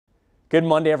Good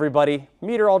Monday, everybody.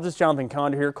 Meteorologist Jonathan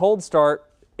Conder here. Cold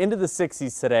start into the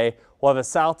 60s today. We'll have a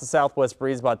south to southwest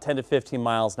breeze about 10 to 15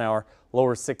 miles an hour,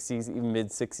 lower 60s, even mid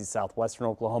 60s southwestern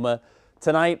Oklahoma.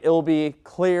 Tonight, it will be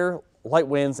clear, light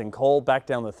winds and cold back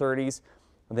down the 30s.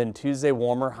 And then Tuesday,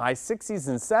 warmer, high 60s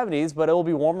and 70s, but it will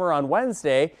be warmer on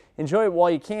Wednesday. Enjoy it while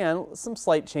you can. Some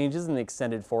slight changes in the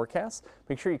extended forecast.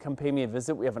 Make sure you come pay me a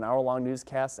visit. We have an hour-long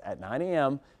newscast at 9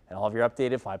 a.m. and I'll have your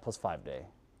updated 5+5 day.